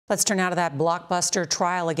Let's turn now to that blockbuster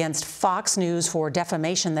trial against Fox News for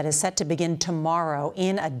defamation that is set to begin tomorrow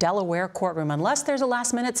in a Delaware courtroom, unless there's a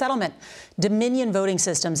last-minute settlement. Dominion Voting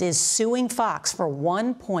Systems is suing Fox for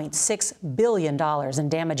 $1.6 billion in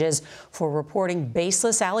damages for reporting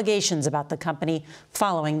baseless allegations about the company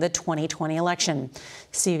following the 2020 election.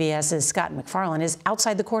 CBS's Scott MacFarlane is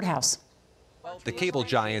outside the courthouse. The cable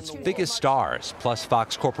giant's biggest stars, plus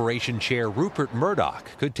Fox Corporation chair Rupert Murdoch,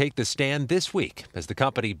 could take the stand this week as the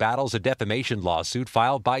company battles a defamation lawsuit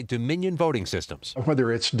filed by Dominion Voting Systems.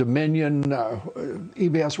 Whether it's Dominion,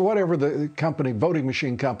 EBS, whatever the company, voting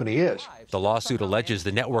machine company is. The lawsuit alleges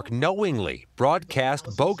the network knowingly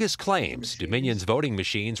broadcast bogus claims Dominion's voting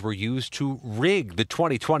machines were used to rig the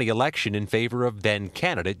 2020 election in favor of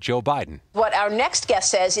then-candidate Joe Biden. What our next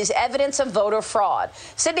guest says is evidence of voter fraud.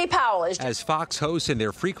 Sidney Powell is... As Fox hosts and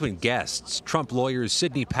their frequent guests, Trump lawyers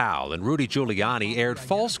Sidney Powell and Rudy Giuliani aired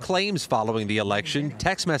false claims following the election.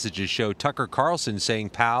 Text messages show Tucker Carlson saying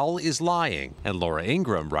Powell is lying, and Laura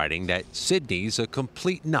Ingraham writing that Sidney's a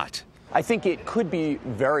complete nut. I think it could be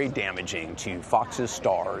very damaging to Fox's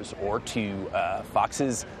stars or to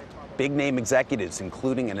Fox's big-name executives,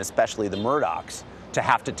 including and especially the Murdochs, to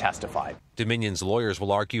have to testify. Dominion's lawyers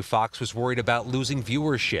will argue Fox was worried about losing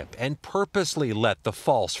viewership and purposely let the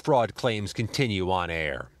false fraud claims continue on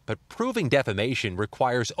air. But proving defamation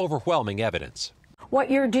requires overwhelming evidence. What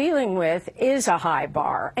you're dealing with is a high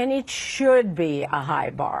bar, and it should be a high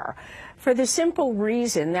bar, for the simple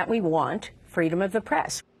reason that we want freedom of the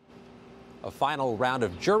press. A final round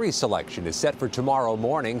of jury selection is set for tomorrow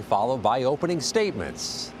morning, followed by opening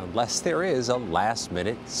statements, unless there is a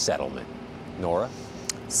last-minute settlement. Norah?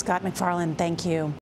 Scott MacFarlane, thank you.